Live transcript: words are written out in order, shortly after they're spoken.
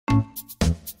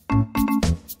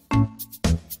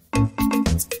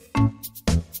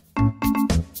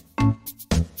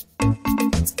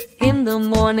In the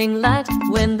morning light,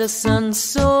 when the sun's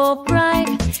so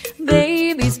bright,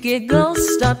 babies giggle,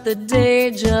 start the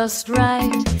day just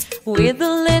right. With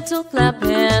a little clap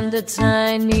and a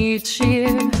tiny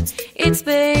cheer. It's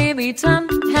baby time,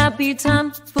 happy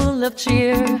time, full of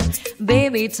cheer.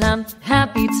 Baby time,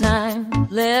 happy time,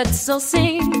 let's all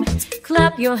sing.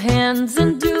 Clap your hands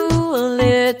and do a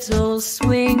little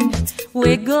swing.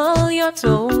 Wiggle your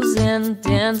toes and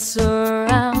dance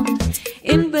around.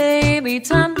 In baby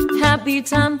time, happy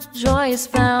time, joy is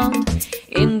found.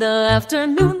 In the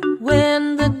afternoon,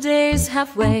 when the day's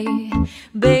halfway,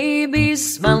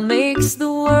 baby's smile makes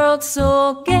the world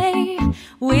so gay.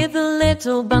 With a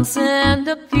little bounce and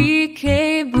a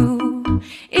peekaboo,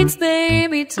 it's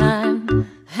baby time,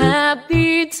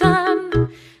 happy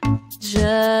time,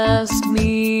 just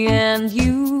me and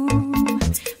you.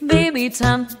 Baby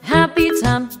time, happy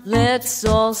time, let's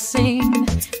all sing.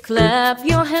 Clap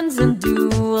your hands and do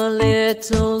a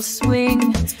little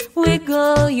swing.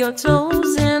 Wiggle your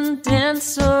toes and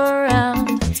dance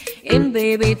around. In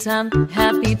baby time,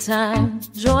 happy time,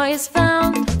 joy is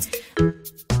found.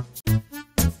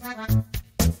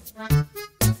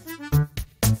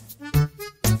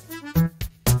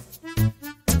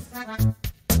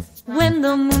 When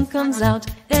the moon comes out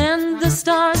and the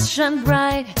stars shine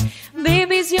bright,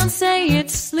 babies young say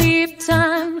it's sleep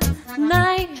time,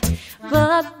 night.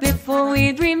 But before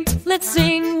we dream, let's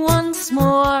sing once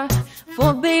more.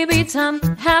 For baby time,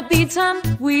 happy time,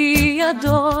 we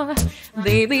adore.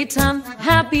 Baby time,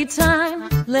 happy time,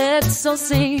 let's all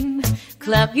sing.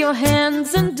 Clap your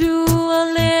hands and do a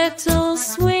little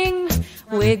swing.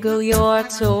 Wiggle your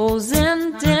toes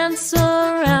and dance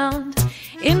around.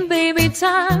 In baby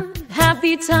time,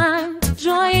 happy time,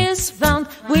 joy is found.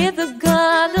 With a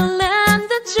cuddle and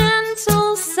a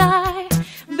gentle sigh.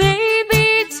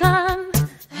 Baby time,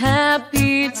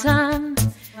 happy time,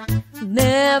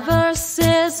 never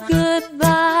says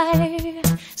goodbye.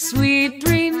 Sweet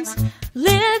dreams,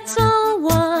 little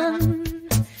one,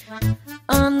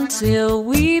 until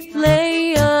we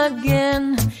play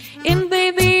again. In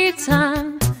baby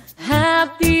time,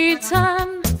 happy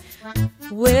time,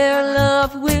 where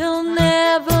love will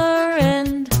never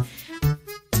end.